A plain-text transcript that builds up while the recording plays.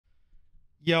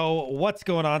Yo, what's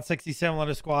going on, 67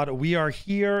 Letter Squad? We are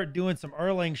here doing some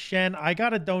Erlang Shen. I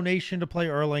got a donation to play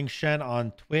Erlang Shen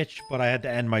on Twitch, but I had to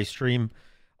end my stream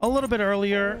a little bit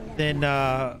earlier than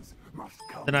I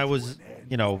was,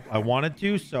 I wanted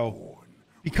to. So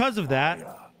because of that,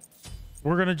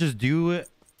 we're going to just do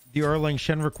the Erlang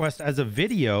Shen request as a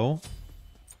video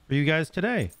for you guys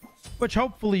today, which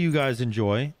hopefully you guys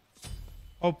enjoy.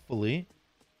 Hopefully.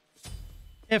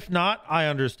 If not, I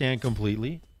understand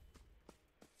completely.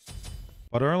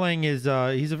 But Erlang is,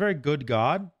 he's a very good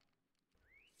god.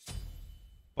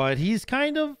 But he's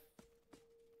kind of...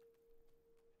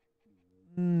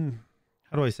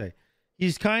 how do I say?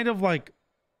 He's kind of like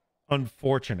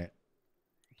unfortunate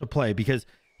to play because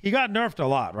he got nerfed a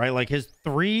lot, right? Like his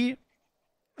 3...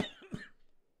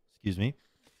 excuse me.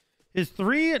 His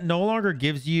 3 no longer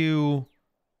gives you...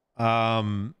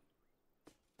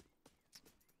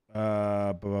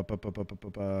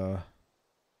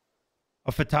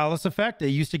 a Fatalis effect. It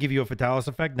used to give you a Fatalis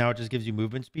effect. Now it just gives you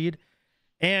movement speed.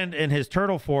 And in his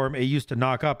turtle form, it used to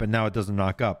knock up, and now it doesn't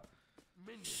knock up.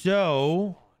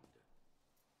 So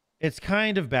it's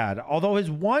kind of bad. Although his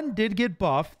 1 did get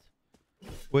buffed,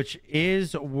 which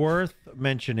is worth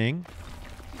mentioning.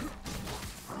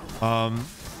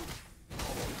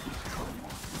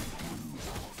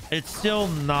 It's still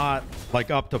not like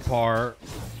up to par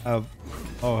of...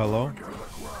 Oh, hello.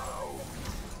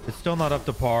 It's still not up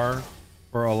to par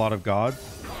for a lot of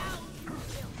gods.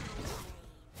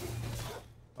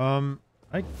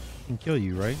 I can kill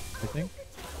you, right? I think.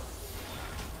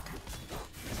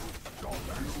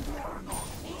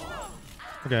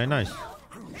 Okay, nice.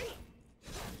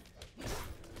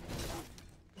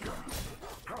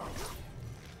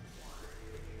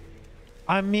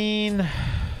 I mean...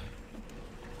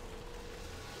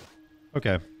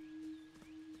 Okay.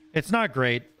 It's not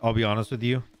great, I'll be honest with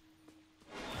you.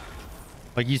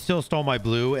 Like, you still stole my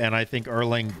blue, and I think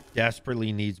Erlang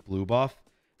desperately needs blue buff.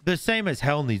 The same as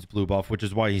Hell needs blue buff, which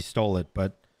is why he stole it.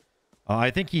 But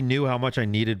I think he knew how much I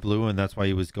needed blue, and that's why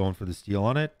he was going for the steal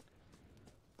on it.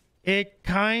 It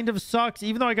kind of sucks.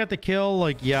 Even though I got the kill,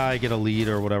 like, yeah, I get a lead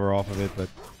or whatever off of it, but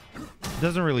it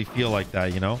doesn't really feel like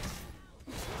that, you know?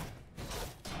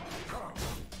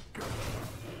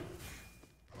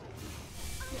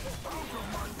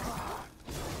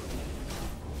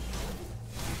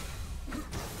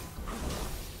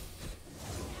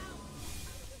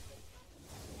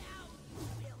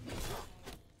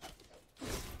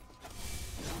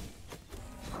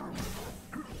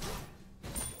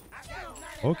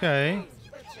 Okay.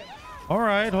 All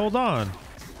right, hold on.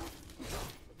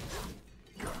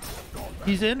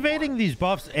 He's invading these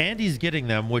buffs and he's getting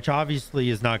them, which obviously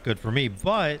is not good for me,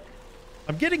 but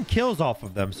I'm getting kills off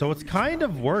of them, so it's kind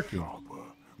of working.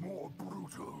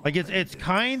 Like it's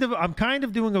kind of, I'm kind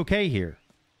of doing okay here.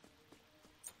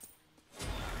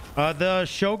 The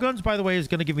Shoguns, by the way, is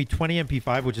going to give me 20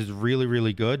 MP5, which is really,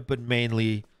 really good, but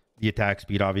mainly the attack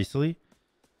speed, obviously.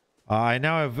 I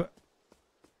now have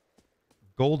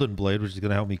Golden Blade, which is going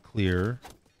to help me clear.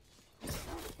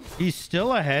 He's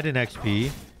still ahead in XP,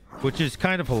 which is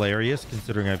kind of hilarious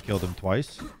considering I've killed him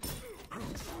twice.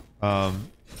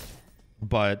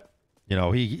 But, you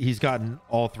know, he's gotten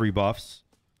all 3 buffs.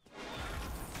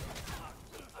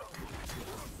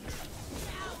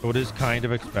 So it is kind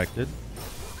of expected.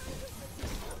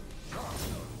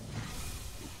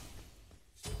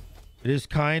 It is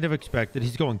kind of expected.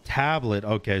 He's going tablet.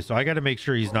 Okay, so I got to make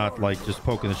sure he's not, like, just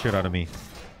poking the shit out of me.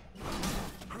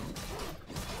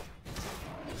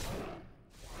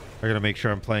 I got to make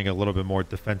sure I'm playing a little bit more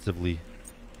defensively.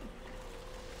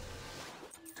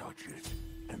 Touch it,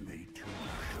 and they too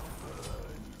shall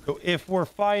burn. So if we're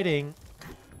fighting,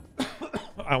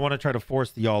 I want to try to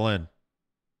force the all-in.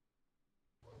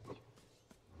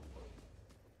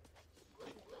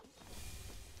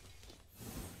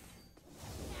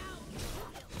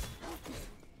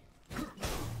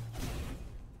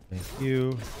 Thank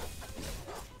you.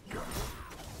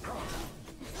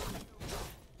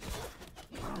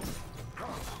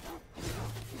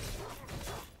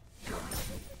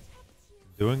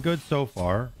 Doing good so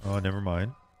far. Oh, never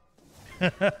mind.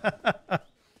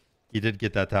 He did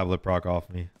get that tablet proc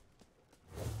off me.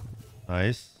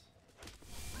 Nice.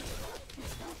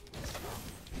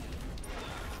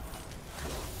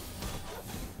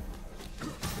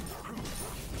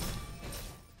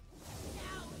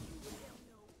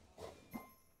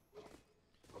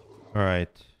 All right.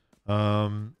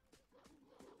 Let's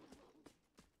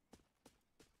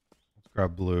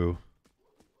grab blue.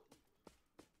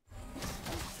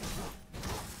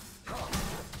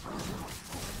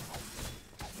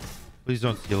 Please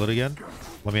don't steal it again.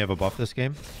 Let me have a buff this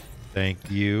game.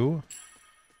 Thank you.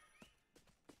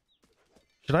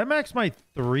 Should I max my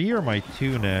 3 or my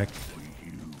 2 next?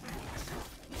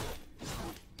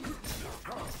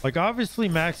 Like, obviously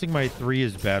maxing my 3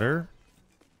 is better.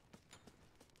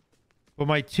 But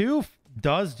my 2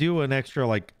 does do an extra,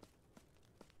 like,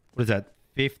 what is that?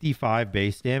 55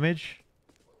 base damage?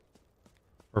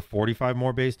 Or 45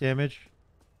 more base damage?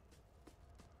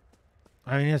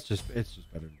 I mean, it's just better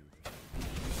to do it.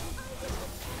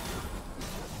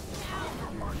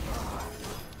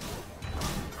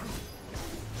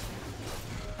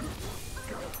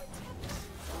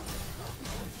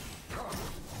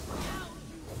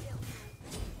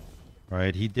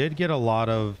 Right, he did get a lot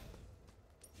of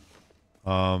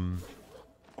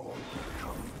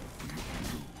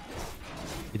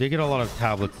he did get a lot of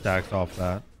tablet stacks off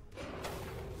that.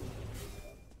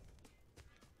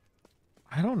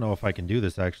 I don't know if I can do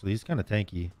this actually. He's kind of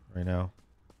tanky right now.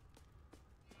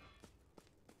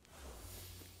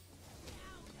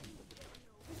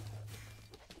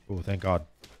 Oh, thank God.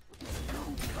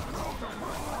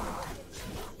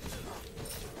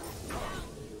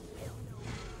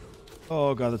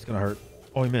 Oh God, that's gonna hurt.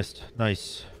 Oh, he missed.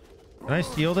 Nice. Can I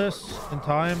steal this in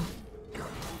time?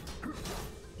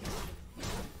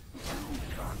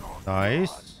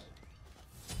 Nice.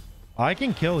 I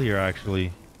can kill here,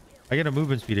 actually. I get a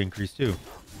movement speed increase, too.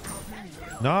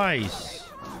 Nice.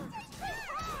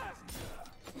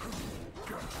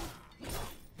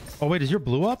 Oh, wait, is your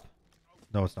blue up?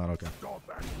 No, it's not. Okay.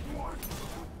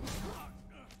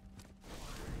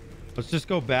 Let's just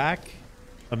go back.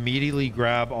 Immediately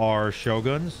grab our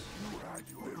shoguns.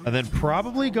 And then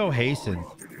probably go hasten.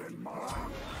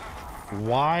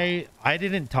 Why? I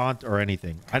didn't taunt or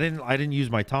anything. I didn't use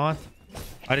my taunt.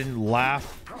 I didn't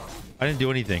laugh. I didn't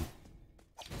do anything.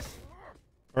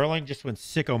 Erling just went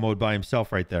sicko mode by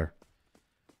himself right there.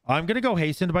 I'm gonna go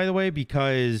hastened, by the way,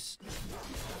 because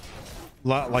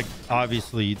like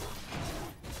obviously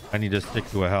I need to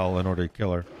stick to a hell in order to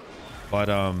kill her. But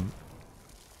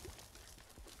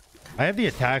I have the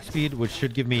attack speed, which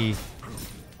should give me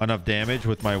enough damage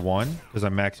with my 1 because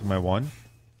I'm maxing my 1.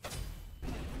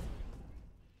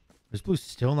 This blue's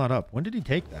still not up. When did he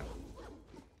take that?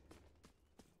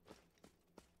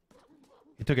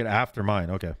 He took it after mine.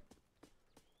 Okay.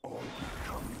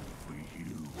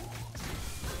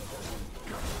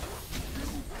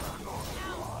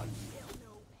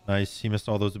 Nice. He missed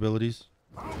all those abilities.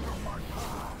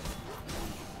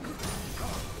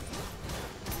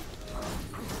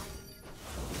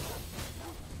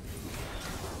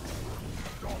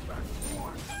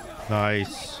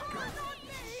 Nice.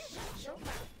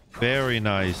 Very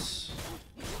nice.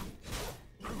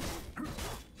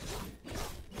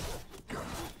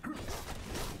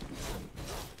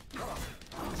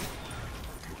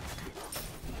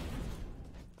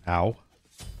 Ow.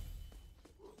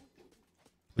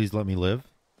 Please let me live.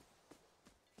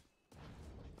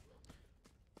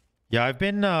 Yeah, I've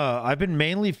been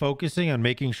mainly focusing on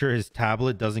making sure his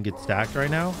tablet doesn't get stacked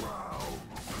right now.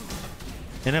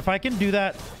 And if I can do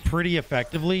that pretty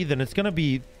effectively, then it's going to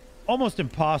be almost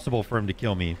impossible for him to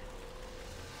kill me.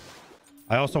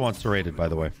 I also want serrated, by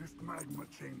the way.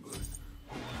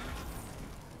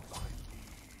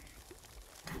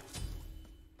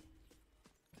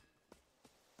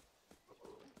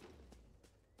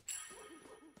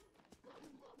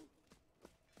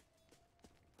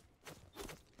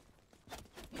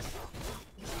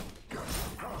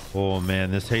 Oh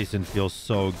man, this hasten feels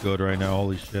so good right now.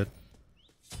 Holy shit.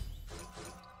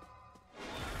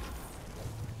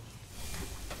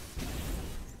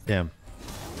 Damn.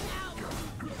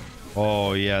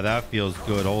 Oh yeah, that feels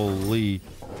good. Holy.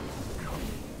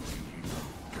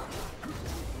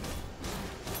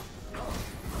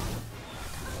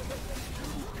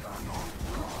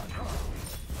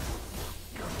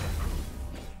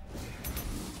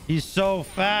 He's so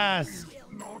fast.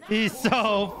 He's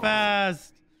so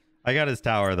fast. I got his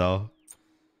tower though.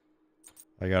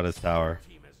 I got his tower.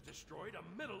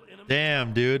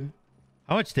 Damn, dude.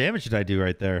 How much damage did I do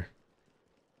right there?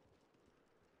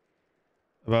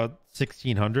 About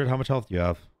 1,600. How much health do you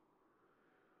have?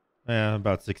 Yeah,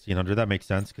 about 1,600. That makes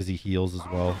sense because he heals as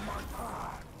well.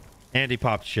 And he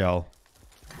popped shell.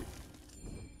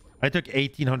 I took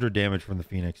 1,800 damage from the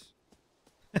Phoenix.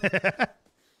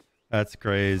 That's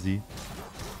crazy.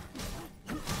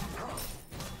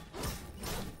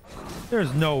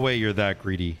 There's no way you're that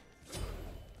greedy.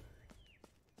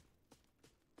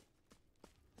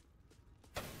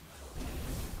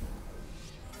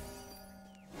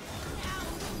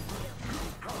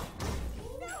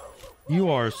 You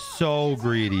are so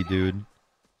greedy, dude.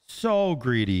 So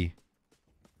greedy.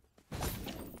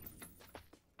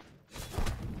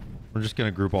 We're just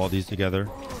gonna group all these together.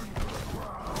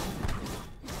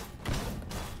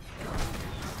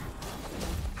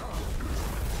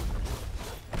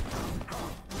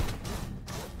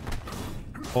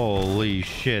 Holy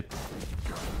shit.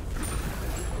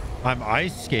 I'm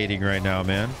ice skating right now,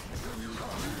 man.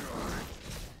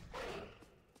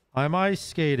 I'm ice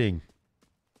skating.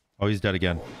 Oh, he's dead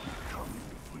again.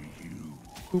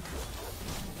 Boop.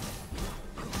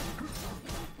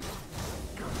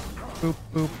 Boop,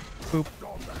 boop, boop,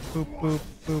 boop, boop,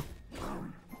 boop.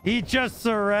 He just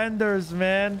surrenders,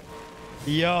 man.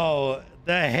 Yo,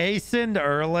 the hastened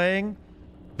Erlang,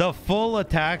 the full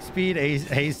attack speed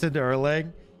hastened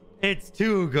Erlang. It's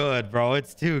too good, bro.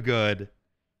 It's too good.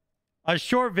 A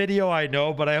short video, I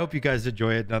know, but I hope you guys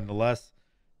enjoy it nonetheless.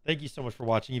 Thank you so much for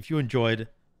watching. If you enjoyed,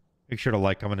 make sure to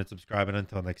like, comment, and subscribe. And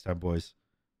until next time, boys,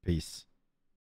 peace.